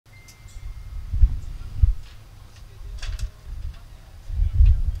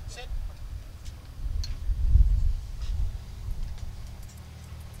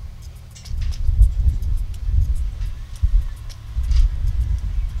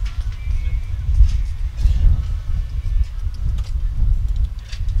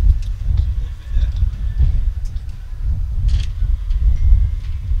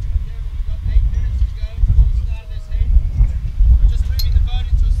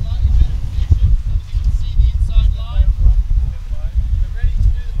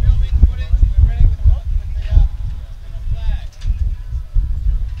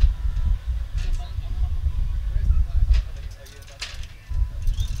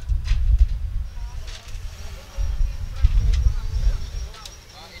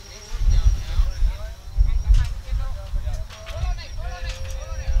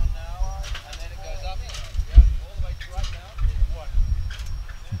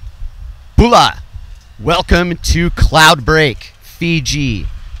Bula! Welcome to Cloudbreak, Fiji.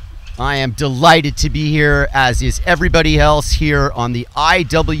 I am delighted to be here, as is everybody else here on the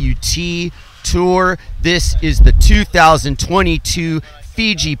IWT Tour. This is the 2022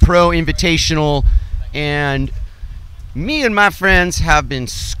 Fiji Pro Invitational, and me and my friends have been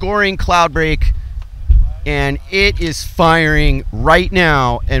scoring Cloudbreak, and it is firing right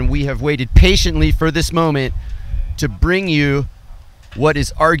now, and we have waited patiently for this moment to bring you what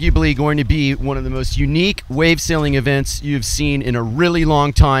is arguably going to be one of the most unique wave sailing events you've seen in a really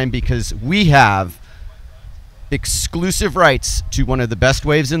long time, because we have exclusive rights to one of the best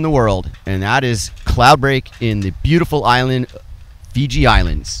waves in the world, and that is Cloudbreak in the beautiful island, Fiji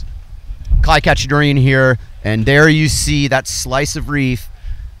Islands. Kai Kachadorian here, and there you see that slice of reef,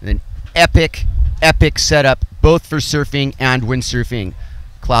 an epic setup, both for surfing and windsurfing.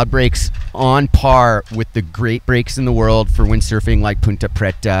 Cloudbreak's on par with the great breaks in the world for windsurfing like Punta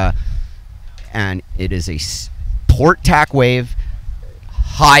Preta, and it is a port tack wave,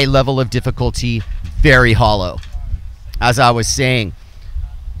 high level of difficulty, very hollow. As I was saying,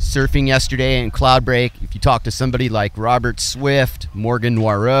 surfing yesterday in Cloudbreak, if you talk to somebody like Robert Swift, Morgan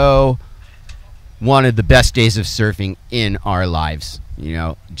Noireaux, one of the best days of surfing in our lives. You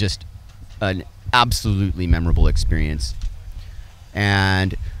know, just an absolutely memorable experience.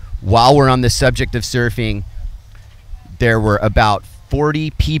 And while we're on the subject of surfing, there were about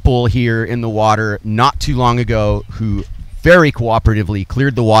 40 people here in the water not too long ago who very cooperatively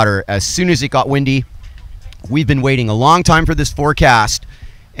cleared the water as soon as it got windy. We've been waiting a long time for this forecast,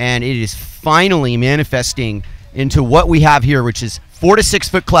 and it is finally manifesting into what we have here, which is 4 to 6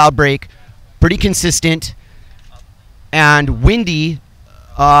 foot cloud break, pretty consistent and windy,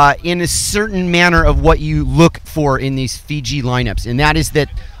 in a certain manner of what you look for in these Fiji lineups, and that is that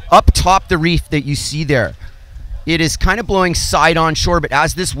up top the reef that you see there, it is kind of blowing side on shore, but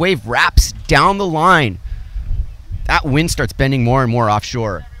as this wave wraps down the line, that wind starts bending more and more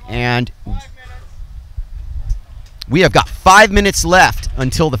offshore. And we have got 5 minutes left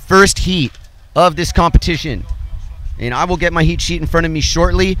until the first heat of this competition, and I will get my heat sheet in front of me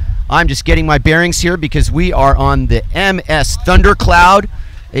shortly. I'm just getting my bearings here because we are on the MS Thundercloud,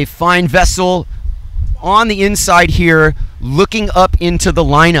 a fine vessel on the inside here looking up into the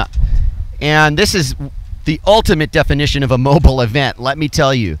lineup. And this is the ultimate definition of a mobile event, let me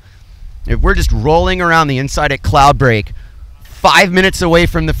tell you. If we're just rolling around the inside at Cloudbreak, 5 minutes away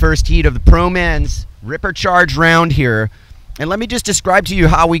from the first heat of the Pro Men's Ripper Charge round here, and let me just describe to you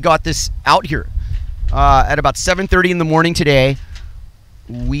how we got this out here. At about 7:30 in the morning today,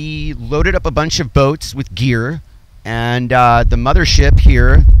 we loaded up a bunch of boats with gear, and the mothership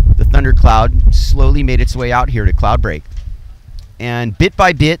here, the Thundercloud, slowly made its way out here to Cloudbreak. And bit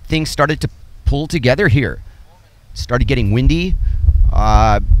by bit, things started to pull together here. Started getting windy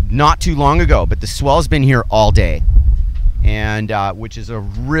not too long ago, but the swell's been here all day, and which is a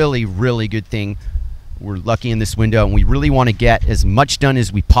really, really good thing. We're lucky in this window, and we really want to get as much done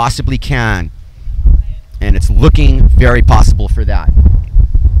as we possibly can, and it's looking very possible for that.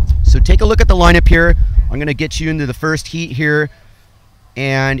 So take a look at the lineup here. I'm going to get you into the first heat here,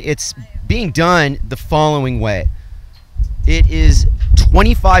 and it's being done the following way. It is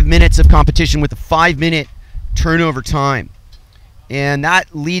 25 minutes of competition with a 5-minute turnover time, and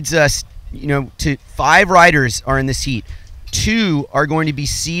that leads us, you know, to 5 riders are in this heat. 2 are going to be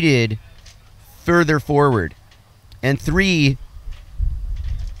seated further forward, and 3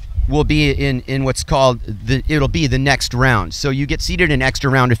 will be in what's called it'll be the next round. So you get seated an extra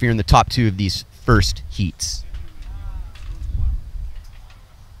round if you're in the top 2 of these first heats.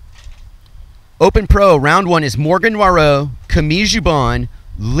 Open Pro round 1 is Morgan Noireaux, Camille Juban,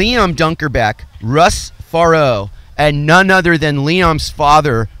 Liam Dunkerbeck, Russ, Faurot, and none other than Liam's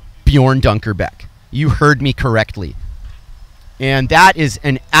father, Bjorn Dunkerbeck. You heard me correctly. And that is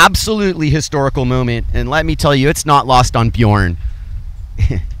an absolutely historical moment, and let me tell you, it's not lost on Bjorn,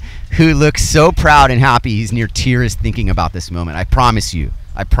 who looks so proud and happy he's near tears thinking about this moment. I promise you.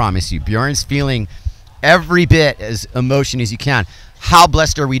 Bjorn's feeling every bit as emotion as you can. How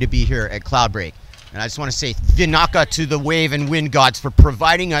blessed are we to be here at Cloudbreak? And I just want to say vinaka to the wave and wind gods for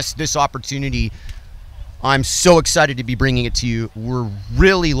providing us this opportunity. I'm so excited to be bringing it to you. We're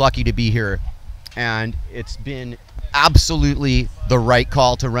really lucky to be here, and it's been absolutely the right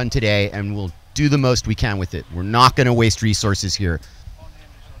call to run today, and we'll do the most we can with it. We're not going to waste resources here.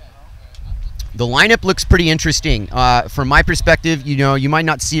 The lineup looks pretty interesting. From my perspective, you know, you might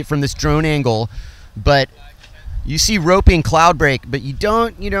not see it from this drone angle, but you see roping Cloudbreak, but you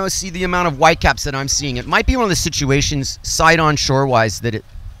don't, you know, see the amount of whitecaps that I'm seeing. It might be one of the situations, side on shore-wise, that it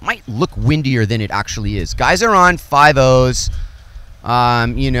might look windier than it actually is. Guys are on 5.0s.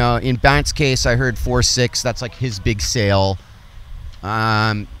 You know, in Bant's case, I heard 4-6. That's like his big sale.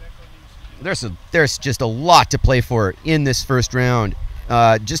 There's just a lot to play for in this first round,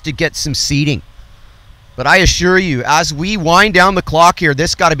 just to get some seeding. But I assure you, as we wind down the clock here,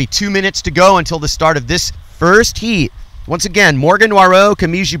 this got to be 2 minutes to go until the start of this first heat. Once again, Morgan Noireaux,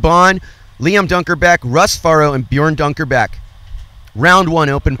 Camille Juban, Liam Dunkerbeck, Russ, Faurot, and Bjorn Dunkerbeck. Round 1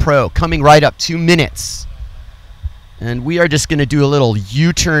 Open Pro, coming right up, 2 minutes. And we are just going to do a little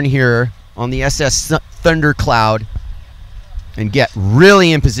U-turn here on the SS Thundercloud and get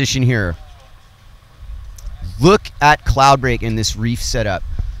really in position here. Look at Cloudbreak in this reef setup.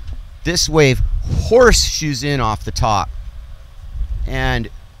 This wave horseshoes in off the top. And,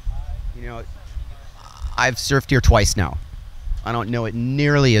 you know, I've surfed here twice now. I don't know it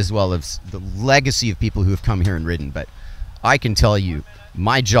nearly as well as the legacy of people who have come here and ridden, but I can tell you,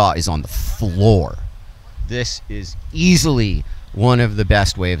 my jaw is on the floor. This is easily one of the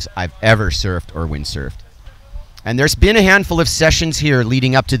best waves I've ever surfed or windsurfed. And there's been a handful of sessions here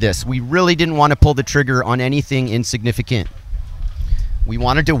leading up to this. We really didn't want to pull the trigger on anything insignificant. We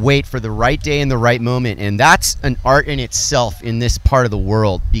wanted to wait for the right day and the right moment, and that's an art in itself in this part of the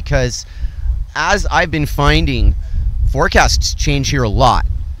world, because as I've been finding, forecasts change here a lot.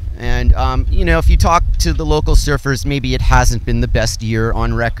 And, you know, if you talk to the local surfers, maybe it hasn't been the best year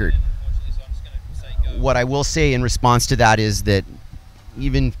on record. What I will say in response to that is that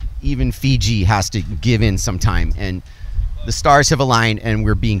even Fiji has to give in sometime, and the stars have aligned, and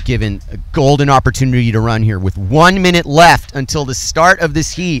we're being given a golden opportunity to run here with 1 minute left until the start of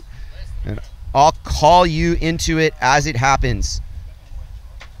this heat. And I'll call you into it as it happens.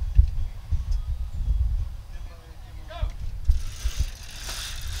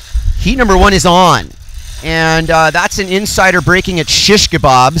 Heat number 1 is on, and that's an insider breaking at Shish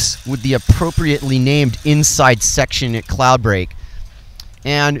Kebabs with the appropriately named inside section at Cloudbreak.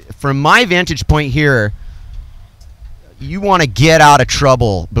 And from my vantage point here, you want to get out of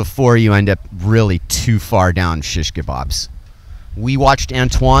trouble before you end up really too far down Shish Kebabs. We watched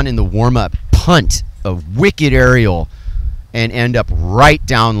Antoine in the warm-up punt a wicked aerial and end up right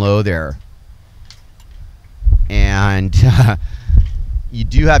down low there. And you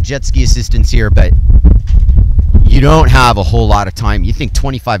do have jet ski assistance here, but you don't have a whole lot of time. You think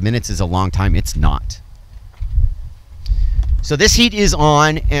 25 minutes is a long time. It's not. So this heat is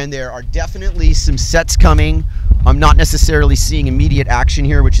on, and there are definitely some sets coming. I'm not necessarily seeing immediate action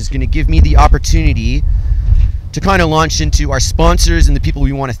here, which is going to give me the opportunity to kind of launch into our sponsors and the people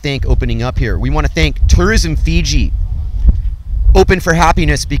we want to thank opening up here. We want to thank Tourism Fiji, open for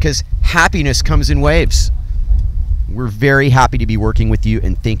happiness, because happiness comes in waves. We're very happy to be working with you,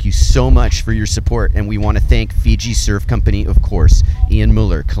 and thank you so much for your support. And we want to thank Fiji Surf Company, of course, Ian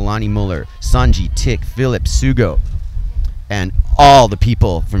Muller, Kalani Muller, Sanji, Tick, Philip, Sugo, and all the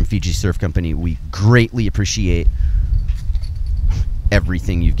people from Fiji Surf Company. We greatly appreciate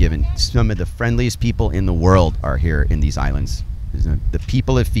everything you've given. Some of the friendliest people in the world are here in these islands. The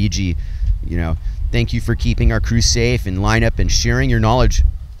people of Fiji, you know, thank you for keeping our crew safe and line up and sharing your knowledge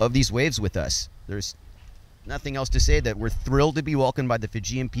of these waves with us. There's nothing else to say that we're thrilled to be welcomed by the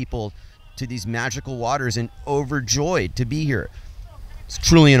Fijian people to these magical waters and overjoyed to be here. It's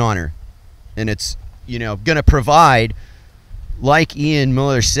truly an honor. And it's, you know, going to provide, like Ian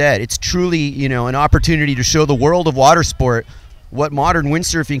Muller said, it's truly, you know, an opportunity to show the world of water sport what modern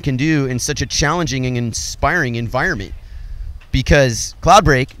windsurfing can do in such a challenging and inspiring environment. Because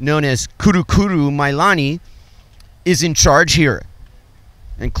Cloudbreak, known as Kuru Kuru Mailani, is in charge here.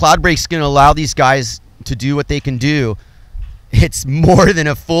 And Cloudbreak's going to allow these guys to do what they can do. It's more than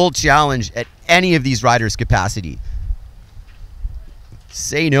a full challenge at any of these riders' capacity.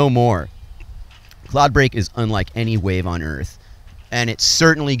 Say no more. Cloudbreak is unlike any wave on Earth, and it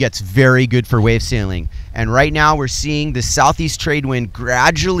certainly gets very good for wave sailing. And right now we're seeing the southeast trade wind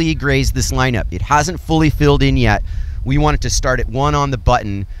gradually graze this lineup. It hasn't fully filled in yet. We wanted to start at 1 on the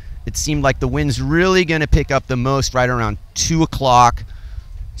button. It seemed like the wind's really going to pick up the most right around 2 o'clock,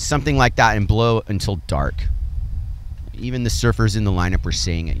 something like that, and blow until dark. Even the surfers in the lineup were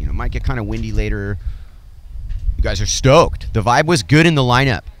saying it. You know, might get kind of windy later. You guys are stoked. The vibe was good in the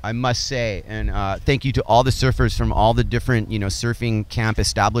lineup, I must say. And thank you to all the surfers from all the different, you know, surfing camp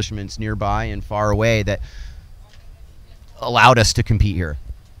establishments nearby and far away that allowed us to compete here.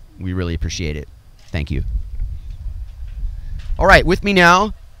 We really appreciate it. Thank you. All right, with me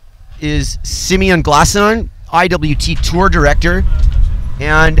now is Simeon Glasson, IWT Tour Director.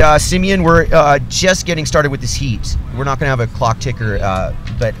 And Simeon, we're just getting started with this heat. We're not going to have a clock ticker,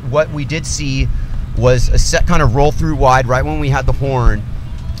 but what we did see was a set kind of roll through wide right when we had the horn.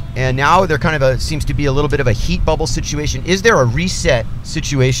 And now there kind of seems to be a little bit of a heat bubble situation. Is there a reset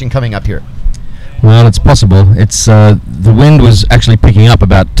situation coming up here? Well, it's possible. It's the wind was actually picking up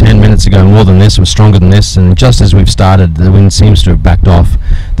about 10 minutes ago. More than this, it was stronger than this, and just as we've started, the wind seems to have backed off.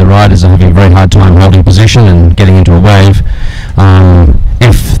 The riders are having a very hard time holding position and getting into a wave.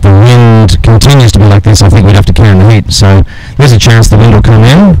 If the wind continues to be like this, I think we'd have to carry the heat. So there's a chance the wind will come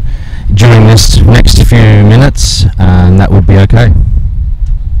in during this next few minutes, and that would be okay.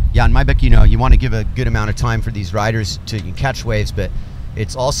 Yeah, in my book, you want to give a good amount of time for these riders to catch waves, but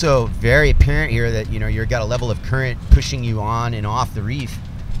it's also very apparent here that you've got a level of current pushing you on and off the reef.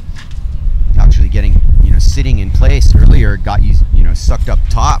 Actually getting sitting in place earlier got you sucked up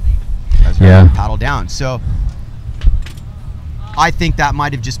top as you paddle down. So I think that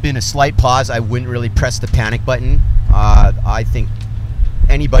might have just been a slight pause. I wouldn't really press the panic button. I think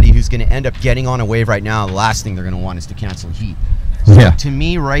anybody who's going to end up getting on a wave right now, the last thing they're going to want is to cancel heat. So to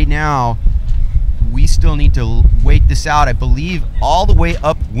me right now, we still need to wait this out. I believe all the way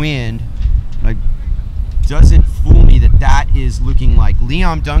upwind, doesn't fool me that is looking like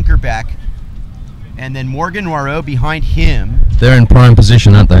Liam Dunkerbeck, and then Morgan Noireaux behind him. They're in prime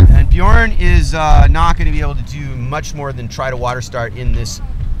position, aren't they? And Bjorn is not going to be able to do much more than try to water start in this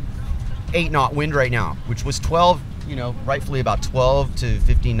 8-knot wind right now, which was 12, rightfully about 12 to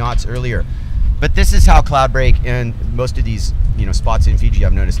 15 knots earlier. But this is how Cloudbreak and most of these, spots in Fiji,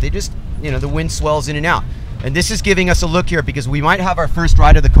 I've noticed, they just, the wind swells in and out. And this is giving us a look here because we might have our first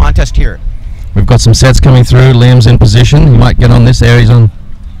ride of the contest here. We've got some sets coming through. Liam's in position. He might get on this area. He's on.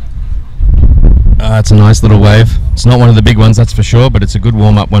 It's a nice little wave. It's not one of the big ones, that's for sure, but it's a good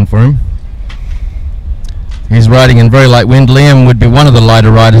warm-up one for him. He's riding in very light wind. Liam would be one of the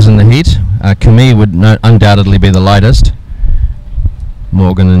lighter riders in the heat. Camille would undoubtedly be the lightest.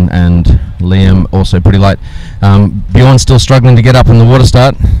 Morgan and Liam also pretty light. Bjorn's still struggling to get up in the water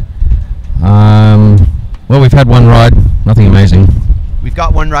start. Well, we've had one ride, nothing amazing. We've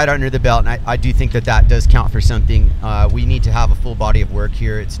got one ride under the belt, and I do think that does count for something. We need to have a full body of work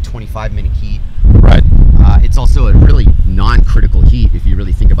here. It's a 25-minute heat. Right. It's also a really non-critical heat if you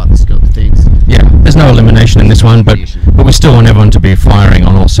really think about the scope of things. Yeah, there's no elimination in this one, but we still want everyone to be firing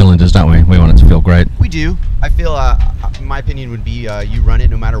on all cylinders, don't we? We want it to feel great. We do. I feel, my opinion would be you run it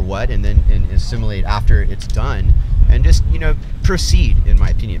no matter what, and then assimilate after it's done, and just, proceed, in my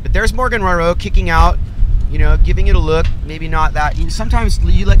opinion. But there's Morgan Noireaux kicking out, giving it a look, maybe not that. Sometimes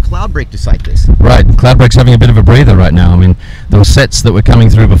you let Cloudbreak decide this. Right, Cloudbreak's having a bit of a breather right now. I mean, those sets that were coming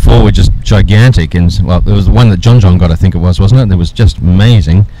through before were just gigantic, and well, there was the one that John got, I think it was, wasn't it? It was just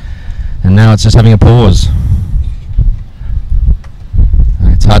amazing, and now it's just having a pause.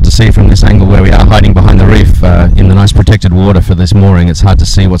 It's hard to see from this angle where we are hiding behind the reef in the nice protected water for this mooring. It's hard to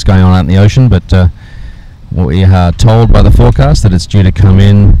see what's going on out in the ocean, but we are told by the forecast that it's due to come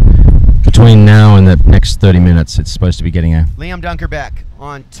in between now and the next 30 minutes. It's supposed to be getting a... Liam Dunkerbeck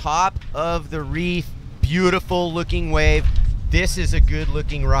on top of the reef. Beautiful looking wave. This is a good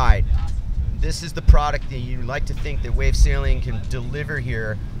looking ride. This is the product that you like to think that wave sailing can deliver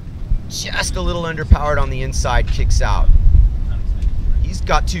here. Just a little underpowered on the inside, kicks out. He's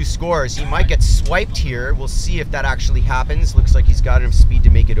got 2 scores. He might get swiped here. We'll see if that actually happens. Looks like he's got enough speed to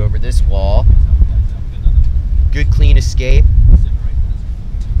make it over this wall. Good clean escape.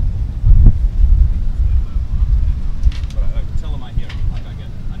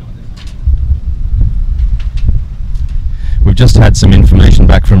 We've just had some information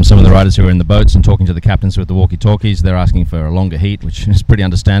back from some of the riders who are in the boats and talking to the captains with the walkie-talkies. They're asking for a longer heat, which is pretty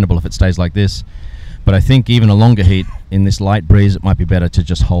understandable if it stays like this. But I think even a longer heat in this light breeze, it might be better to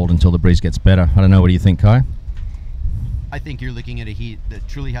just hold until the breeze gets better. I don't know, what do you think, Kai? I think you're looking at a heat that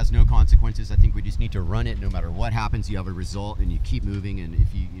truly has no consequences. I think we just need to run it no matter what happens. You have a result and you keep moving, and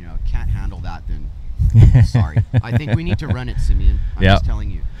if you can't handle that, then sorry. I think we need to run it, Simeon. I'm just telling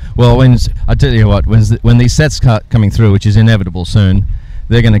you. Well, I tell you what, when these sets start coming through, which is inevitable soon,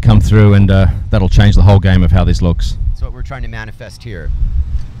 they're going to come through, and that'll change the whole game of how this looks. That's what we're trying to manifest here.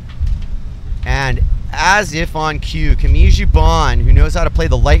 And as if on cue, Camille Juban, who knows how to play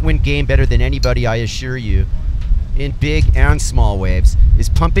the light wind game better than anybody, I assure you, in big and small waves, is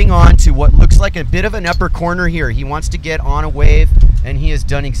pumping on to what looks like a bit of an upper corner here. He wants to get on a wave, and he has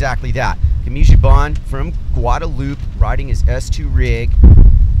done exactly that. Camille Juban from Guadeloupe, riding his S2 rig,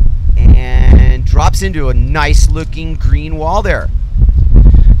 and drops into a nice looking green wall there.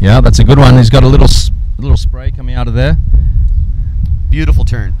 Yeah, that's a good one. He's got a little spray coming out of there. Beautiful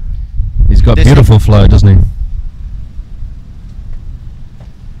turn. He's got beautiful flow, doesn't he?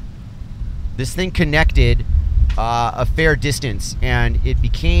 This thing connected a fair distance, and it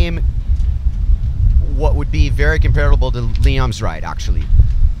became what would be very comparable to Liam's ride, actually.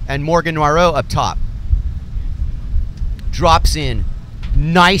 and Morgan Noireaux up top. Drops in.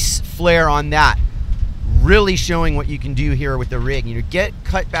 Nice flare on that. Really showing what you can do here with the rig. You know, get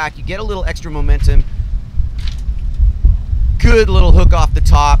cut back, you get a little extra momentum. Good little hook off the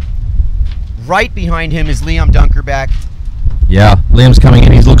top. Right behind him is Liam Dunkerbeck. Yeah, Liam's coming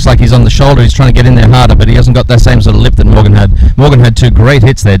in. He looks like he's on the shoulder. He's trying to get in there harder, but he hasn't got that same sort of lip that Morgan had. Morgan had 2 great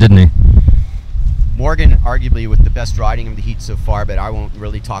hits there, didn't he? Morgan, arguably with the best riding of the heat so far, but I won't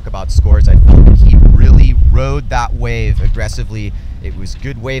really talk about scores. I felt like he really rode that wave aggressively. It was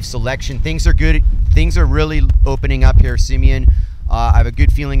good wave selection. Things are good. Things are really opening up here, Simeon. I have a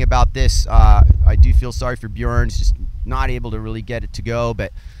good feeling about this. I do feel sorry for Bjorn. He's just not able to really get it to go,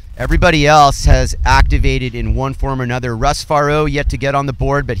 but everybody else has activated in one form or another. Russ Faurot yet to get on the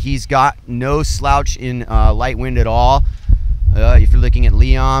board, but he's got no slouch in light wind at all. If you're looking at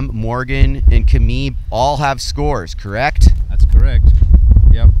Liam, Morgan, and Camille, all have scores, correct? That's correct.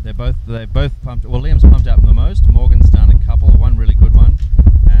 Yep, they both pumped. Well, Liam's pumped out the most. Morgan's done a couple, one really good one,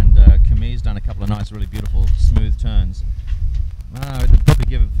 and Camille's done a couple of nice, really beautiful, smooth turns. I'd probably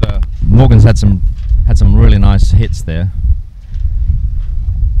give Morgan's had some really nice hits there.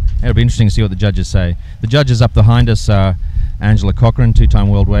 It'll be interesting to see what the judges say. The judges up behind us are Angela Cochran, 2-time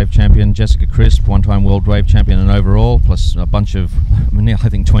World Wave Champion, Jessica Crisp, 1-time World Wave Champion and overall, plus a bunch of, I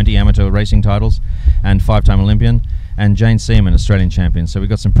think 20 amateur racing titles, and 5-time Olympian, and Jane Seaman, Australian Champion. So we've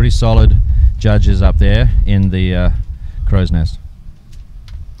got some pretty solid judges up there in the crow's nest.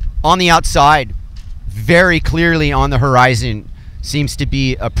 On the outside, very clearly on the horizon, seems to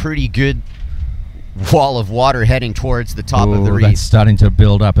be a pretty good wall of water heading towards the top of the reef. That's starting to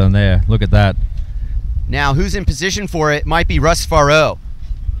build up in there. Look at that. Now, who's in position for it might be Russ Faurot.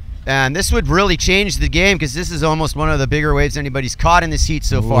 And this would really change the game because this is almost one of the bigger waves anybody's caught in this heat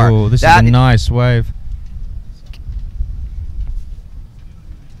so far. Oh, this is a nice wave.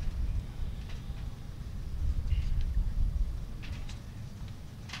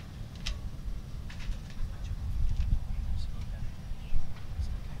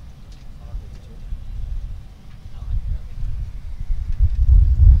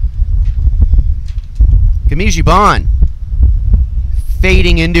 Camille Juban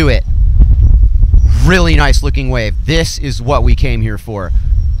fading into it. Really nice looking wave. This is what we came here for.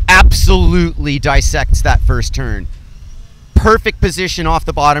 Absolutely dissects that first turn. Perfect position off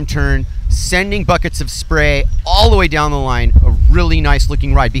the bottom turn, sending buckets of spray all the way down the line. A really nice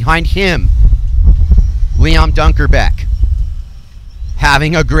looking ride. Behind him, Liam Dunkerbeck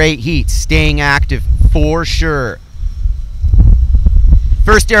having a great heat, staying active for sure.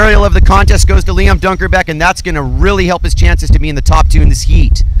 First aerial of the contest goes to Liam Dunkerbeck, and that's going to really help his chances to be in the top 2 in this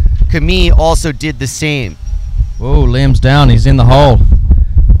heat. Camille also did the same. Whoa, Liam's down. He's in the hole.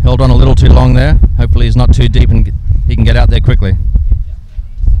 Held on a little too long there. Hopefully he's not too deep and he can get out there quickly.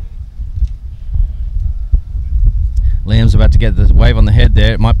 Liam's about to get the wave on the head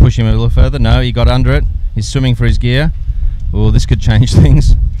there. It might push him a little further. No, he got under it. He's swimming for his gear. Oh, this could change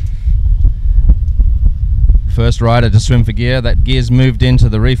things. First rider to swim for gear. That gear's moved into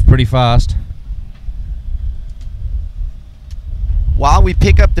the reef pretty fast. While we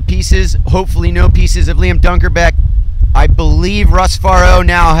pick up the pieces, hopefully no pieces of Liam Dunkerbeck, I believe Russ Faurot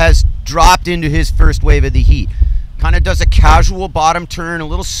now has dropped into his first wave of the heat. Kind of does a casual bottom turn, a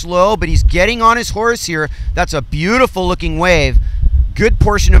little slow, but he's getting on his horse here. That's a beautiful looking wave. Good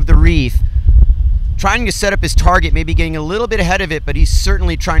portion of the reef. Trying to set up his target, maybe getting a little bit ahead of it, but he's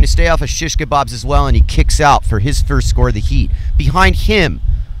certainly trying to stay off of shish kebabs as well, and he kicks out for his first score of the heat. Behind him,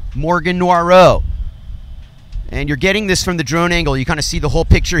 Morgan Noireaux. And you're getting this from the drone angle. You kind of see the whole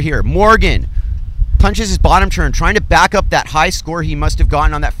picture here. Morgan punches his bottom turn, trying to back up that high score he must have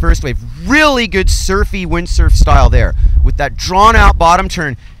gotten on that first wave. Really good surfy windsurf style there with that drawn out bottom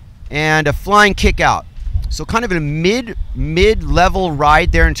turn and a flying kick out. So kind of a mid-level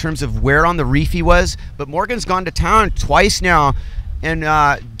ride there in terms of where on the reef he was. But Morgan's gone to town twice now and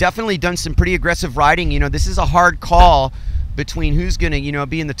definitely done some pretty aggressive riding. You know, this is a hard call between who's going to, you know,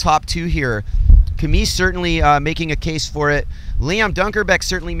 be in the top 2 here. Camille certainly making a case for it. Liam Dunkerbeck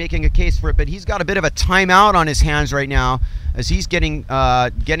certainly making a case for it, but he's got a bit of a timeout on his hands right now as he's getting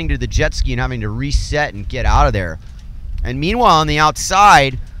to the jet ski and having to reset and get out of there. And meanwhile, on the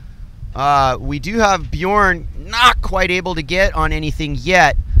outside, we do have Bjorn not quite able to get on anything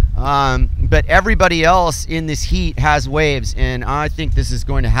yet, but everybody else in this heat has waves, and I think this is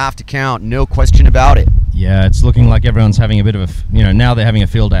going to have to count, no question about it. Yeah, it's looking like everyone's having a bit of a, you know, now they're having a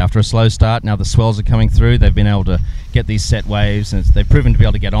field day after a slow start. Now the swells are coming through. They've been able to get these set waves, and they've proven to be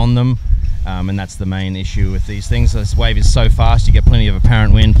able to get on them, and that's the main issue with these things. This wave is so fast, you get plenty of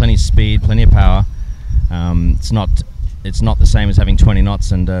apparent wind, plenty of speed, plenty of power. It's not it's not the same as having 20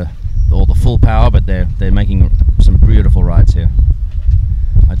 knots and all the full power, but they're making some beautiful rides here.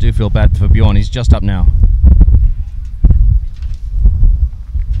 I do feel bad for Bjorn. He's just up now.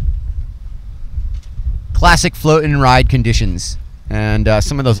 Classic float and ride conditions. And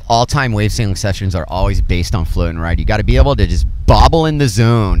some of those all-time wave sailing sessions are always based on float and ride. You got to be able to just bobble in the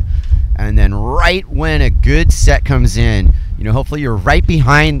zone. And then right when a good set comes in, you know, hopefully you're right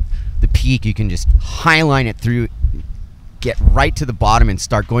behind the peak. You can just highline it through, get right to the bottom and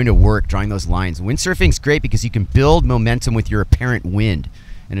start going to work, drawing those lines. Windsurfing's great because you can build momentum with your apparent wind.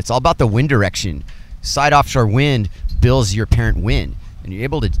 And it's all about the wind direction. Side offshore wind builds your apparent wind. And you're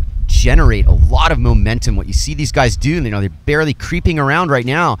able to generate a lot of momentum. What you see these guys do, you know, they're barely creeping around right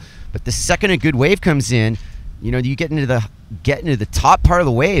now, but the second a good wave comes in, you know, you get into the top part of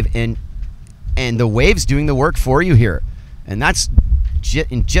the wave, and the wave's doing the work for you here. And that's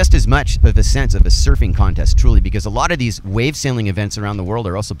in just as much of a sense of a surfing contest, truly, because a lot of these wave sailing events around the world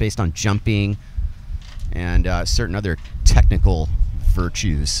are also based on jumping and certain other technical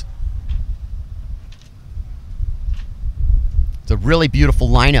virtues. It's a really beautiful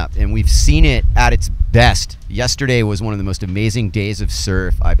lineup, and we've seen it at its best. Yesterday was one of the most amazing days of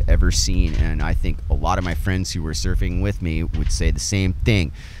surf I've ever seen, and I think a lot of my friends who were surfing with me would say the same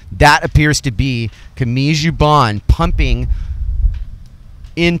thing. That appears to be Camille Juban pumping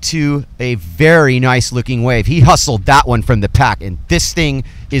into a very nice looking wave. He hustled that one from the pack, and this thing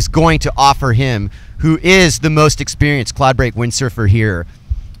is going to offer him, who is the most experienced cloudbreak windsurfer here,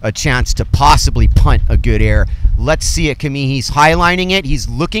 a chance to possibly punt a good air. Let's see it, Camille. He's highlining it. He's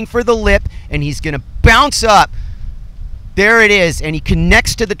looking for the lip, and he's going to bounce up. There it is, and he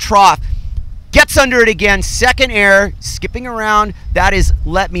connects to the trough. Gets under it again. Second air, skipping around. That is,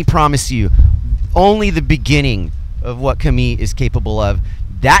 let me promise you, only the beginning of what Camille is capable of.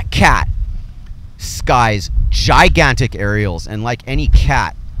 That cat skies gigantic aerials, and like any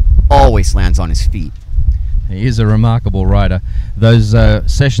cat, always lands on his feet. He is a remarkable rider. Those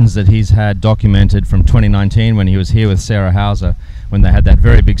sessions that he's had documented from 2019 when he was here with Sarah Hauser, when they had that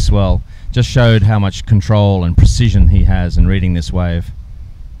very big swell, just showed how much control and precision he has in reading this wave.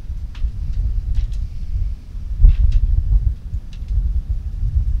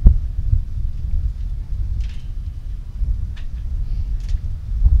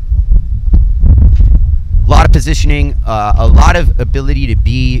 A lot of positioning, a lot of ability to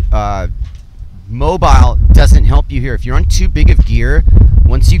be mobile doesn't help you here. If you're on too big of gear,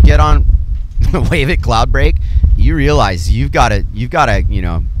 once you get on the wave at Cloudbreak, you realize you gotta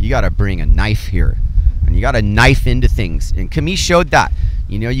bring a knife here, and you gotta knife into things. And Camille showed that.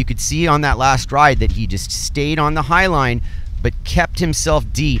 You know, you could see on that last ride that he just stayed on the high line, but kept himself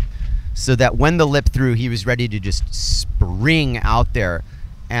deep, so that when the lip threw, he was ready to just spring out there.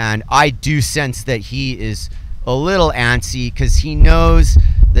 And I do sense that he is a little antsy, because he knows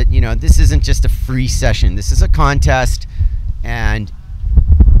that, you know, this isn't just a free session. This is a contest, and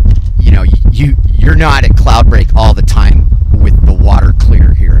you know, you're not at Cloudbreak all the time with the water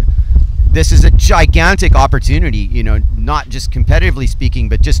clear here. This is a gigantic opportunity, you know, not just competitively speaking,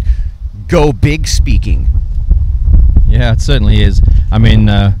 but just go big speaking. Yeah, it certainly is. I mean,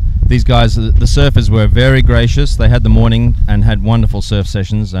 these guys, the surfers were very gracious. They had the morning and had wonderful surf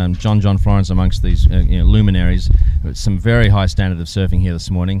sessions. John Florence amongst these luminaries. Some very high standard of surfing here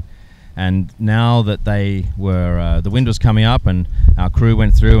this morning. And now that they were, the wind was coming up, and our crew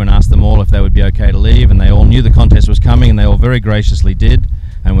went through and asked them all if they would be okay to leave, and they all knew the contest was coming, and they all very graciously did.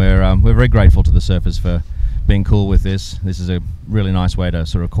 And we're very grateful to the surfers for being cool with this. This is a really nice way to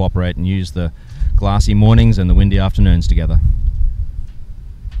sort of cooperate and use the glassy mornings and the windy afternoons together.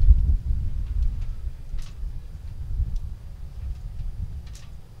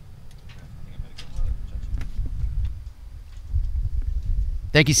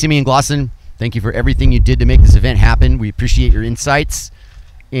 Thank you, Simeon Glosson. Thank you for everything you did to make this event happen. We appreciate your insights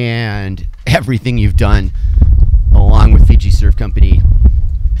and everything you've done along with Fiji Surf Company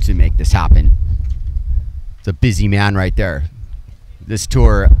to make this happen. It's a busy man right there. This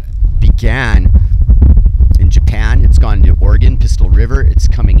tour began in Japan. It's gone to Oregon, Pistol River. It's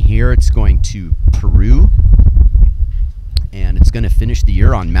coming here. It's going to Peru. And it's going to finish the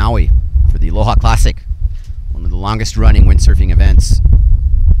year on Maui for the Aloha Classic, one of the longest running windsurfing events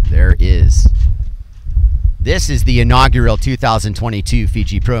there is. This is the inaugural 2022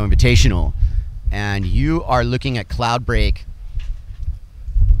 Fiji Pro Invitational, and you are looking at Cloudbreak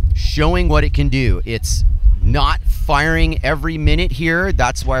showing what it can do. It's not firing every minute here.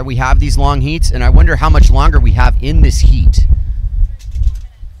 That's why we have these long heats, and I wonder how much longer we have in this heat.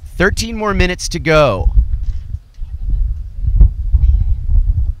 13 more minutes to go.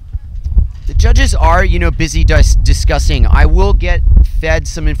 The judges are, busy discussing. I will get fed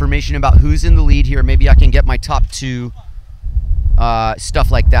some information about who's in the lead here. Maybe I can get my top two,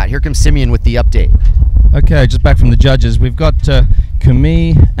 stuff like that. Here comes Simeon with the update. Okay, just back from the judges. We've got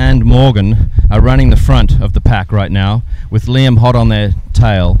Camille and Morgan are running the front of the pack right now, with Liam hot on their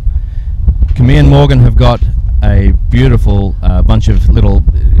tail. Camille and Morgan have got a beautiful bunch of little...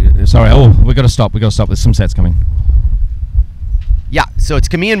 we've got to stop. There's some sets coming. Yeah, so it's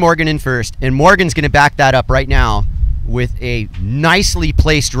Camille and Morgan in first, and Morgan's going to back that up right now with a nicely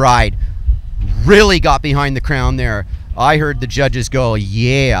placed ride. Really got behind the crown there. I heard the judges go,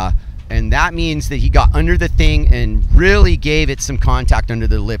 yeah, and that means that he got under the thing and really gave it some contact under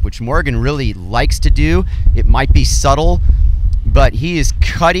the lip, which Morgan really likes to do. It might be subtle, but he is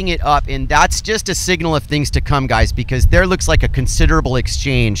cutting it up, and that's just a signal of things to come, guys, because there looks like a considerable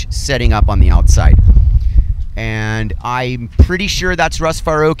exchange setting up on the outside. And I'm pretty sure that's Russ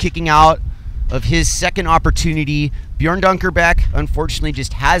Faurot kicking out of his second opportunity. Bjorn Dunkerbeck, unfortunately,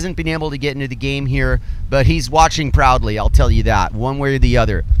 just hasn't been able to get into the game here, but he's watching proudly, I'll tell you that, one way or the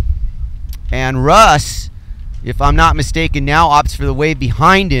other. And Russ, if I'm not mistaken, now opts for the wave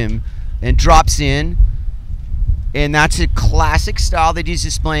behind him and drops in. And that's a classic style that he's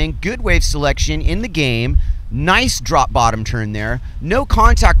displaying. Good wave selection in the game. Nice drop bottom turn there. No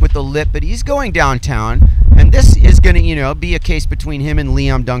contact with the lip, but he's going downtown. And this is going to, be a case between him and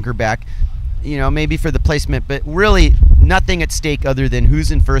Liam Dunkerbeck. Maybe for the placement, but really nothing at stake other than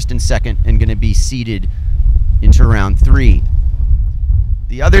who's in first and second and going to be seeded into round 3.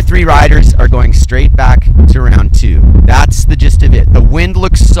 The other 3 riders are going straight back to round 2. That's the gist of it. The wind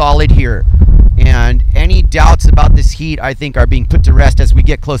looks solid here. And any doubts about this heat, I think, are being put to rest as we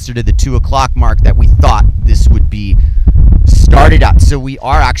get closer to the 2 o'clock mark that we thought this would be started at. So we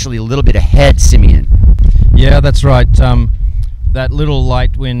are actually a little bit ahead, Simeon. Yeah, that's right. That little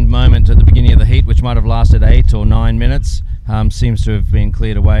light wind moment at the beginning of the heat, which might have lasted 8 or 9 minutes, seems to have been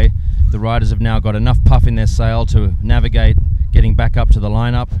cleared away. The riders have now got enough puff in their sail to navigate getting back up to the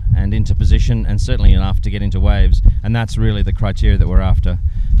lineup and into position, and certainly enough to get into waves, and that's really the criteria that we're after.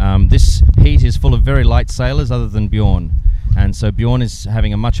 This heat is full of very light sailors other than Bjorn, and so Bjorn is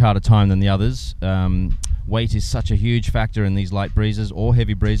having a much harder time than the others. Weight is such a huge factor in these light breezes or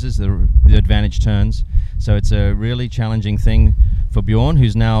heavy breezes, the advantage turns, so it's a really challenging thing for Bjorn,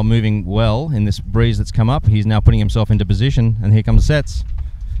 who's now moving well in this breeze that's come up. He's now putting himself into position, and here comes the sets.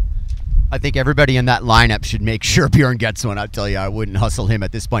 I think everybody in that lineup should make sure Bjorn gets one. I'll tell you, I wouldn't hustle him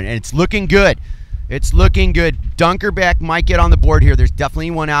at this point. And it's looking good. It's looking good. Dunkerbeck might get on the board here. There's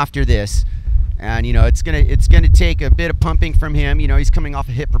definitely one after this. And, it's gonna take a bit of pumping from him. He's coming off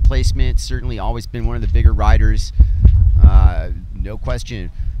a hip replacement. Certainly always been one of the bigger riders. No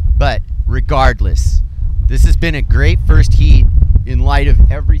question. But regardless, this has been a great first heat in light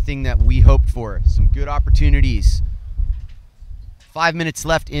of everything that we hoped for. Some good opportunities. 5 minutes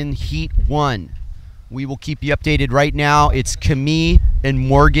left in Heat 1. We will keep you updated right now. It's Camille and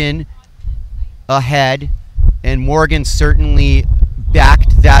Morgan ahead, and Morgan certainly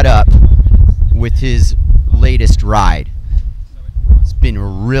backed that up with his latest ride. It's been a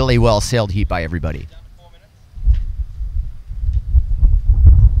really well sailed heat by everybody.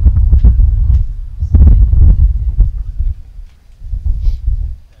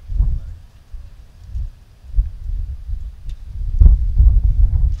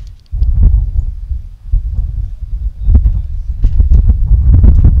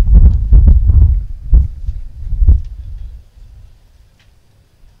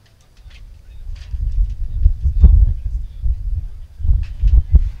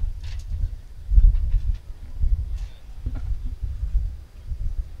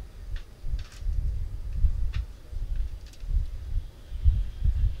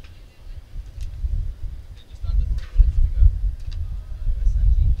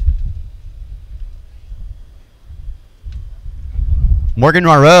 Morgan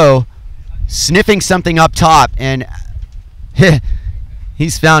Noireaux sniffing something up top, and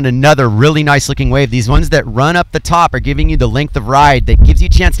he's found another really nice looking wave. These ones that run up the top are giving you the length of ride that gives you a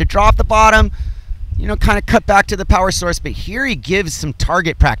chance to draw off the bottom, kind of cut back to the power source. But here he gives some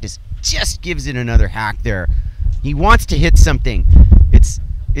target practice, just gives it another hack there. He wants to hit something. It's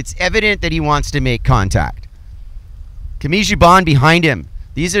evident that he wants to make contact. Camille Juban behind him.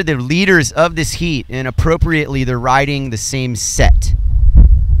 These are the leaders of this heat, and appropriately they're riding the same set.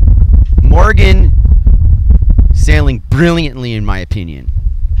 Morgan sailing brilliantly, in my opinion.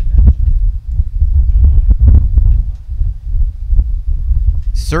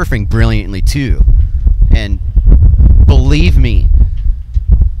 Surfing brilliantly too. And believe me,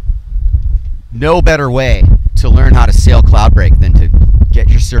 no better way to learn how to sail cloud break than to get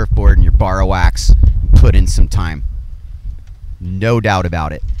your surfboard and your bar of wax, put in some time. No doubt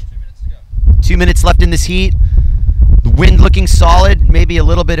about it. 2 minutes left in this heat. The wind looking solid, maybe a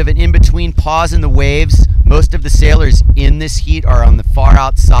little bit of an in-between pause in the waves. Most of the sailors in this heat are on the far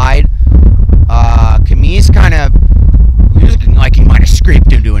outside. Camille's kind of looking like he might have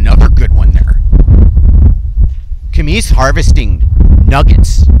scraped into another good one there. Camille's harvesting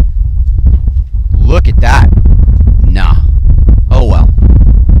nuggets. Look at that. Nah. Oh well.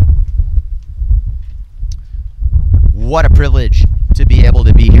 What a privilege to be able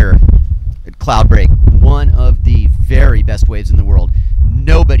to be here at Cloudbreak, one of the very best waves in the world.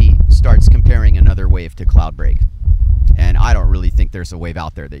 Nobody starts comparing another wave to Cloudbreak. And I don't really think there's a wave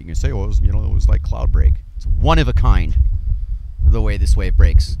out there that you can say, oh, it was like Cloudbreak. It's one of a kind, the way this wave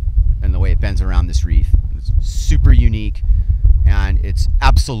breaks and the way it bends around this reef. It's super unique, and it's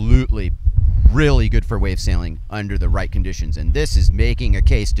absolutely really good for wave sailing under the right conditions. And this is making a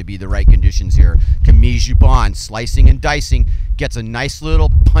case to be the right conditions here. Camille Juban, slicing and dicing, gets a nice little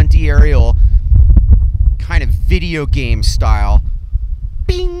punty aerial, kind of video game style.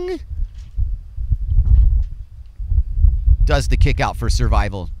 Bing! Does the kick out for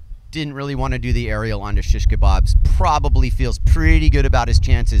survival. Didn't really want to do the aerial onto shish kebabs. Probably feels pretty good about his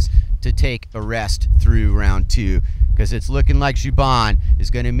chances to take a rest through round 2, because it's looking like Juban is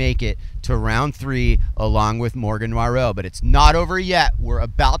going to make it to round 3 along with Morgan Noireaux. But it's not over yet. We're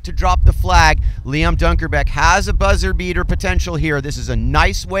about to drop the flag. Liam Dunkerbeck has a buzzer beater potential here. This is a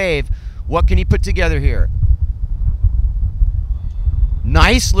nice wave. What can he put together here?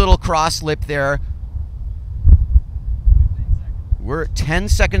 Nice little cross lip there. We're 10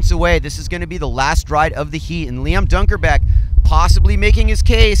 seconds away. This is going to be the last ride of the heat. And Liam Dunkerbeck possibly making his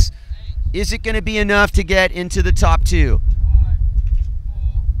case. Is it going to be enough to get into the top 2? 5,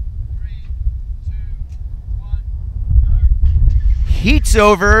 4, 3, 2, 1, go. Heat's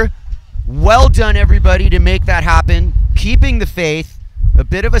over. Well done, everybody, to make that happen. Keeping the faith. A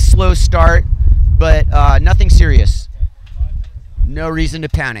bit of a slow start, but nothing serious. No reason to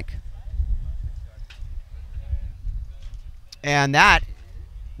panic. And that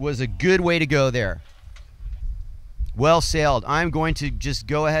was a good way to go there. Well sailed. I'm going to just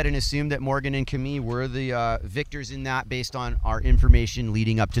go ahead and assume that Morgan and Camille were the victors in that based on our information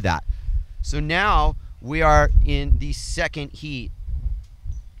leading up to that. So now we are in the second heat.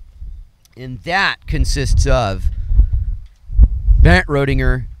 And that consists of Bent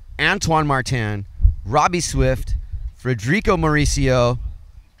Rodinger, Antoine Martin, Robbie Swift, Federico Mauricio,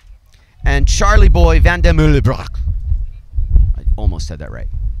 and Charlie Boy van der Meulenbroek. I almost said that right.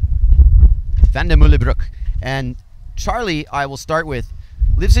 Van der Meulenbroek. And Charlie, I will start with,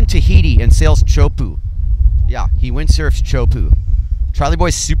 lives in Tahiti and sails Chopu. Yeah, he windsurfs Chopu. Charlie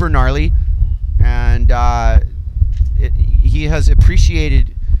Boy's super gnarly, and he has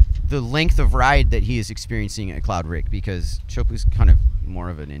appreciated the length of ride that he is experiencing at Cloudbreak, because Chopu's kind of more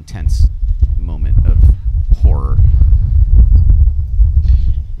of an intense moment of horror.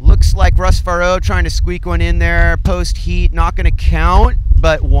 Looks like Russ Faurot trying to squeak one in there. Post heat, not going to count,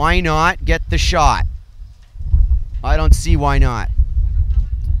 but why not get the shot? I don't see why not.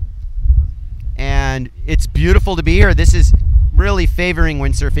 And it's beautiful to be here. This is really favoring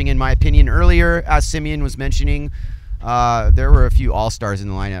windsurfing, in my opinion. Earlier, as Simeon was mentioning, there were a few all-stars in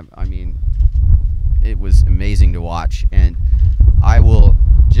the lineup. I mean, it was amazing to watch. And I will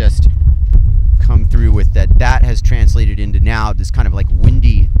just come through with that. That has translated into now this kind of like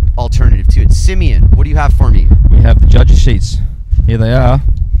windy alternative to it. Simeon, what do you have for me? We have the judges' sheets. Here they are.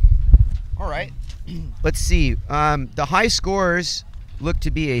 All right. Let's see. The high scores look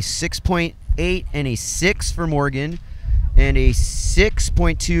to be a 6.8 and a 6 for Morgan, and a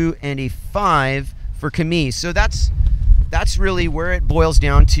 6.2 and a 5 for Camille. So that's really where it boils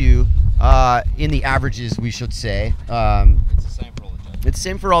down to in the averages, we should say. It's the same for all the judges. It's the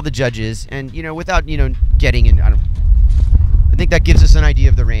same for all the judges, and without getting in, I think that gives us an idea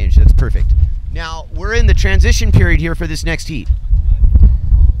of the range. That's perfect. Now we're in the transition period here for this next heat,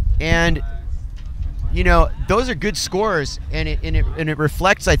 and those are good scores, and it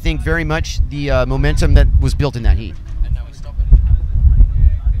reflects, I think, very much the momentum that was built in that heat. And now we stop it.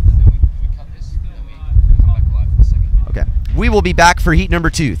 And then we cut this, and then we come back live for the second. Okay, we will be back for heat number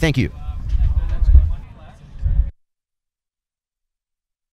 2. Thank you.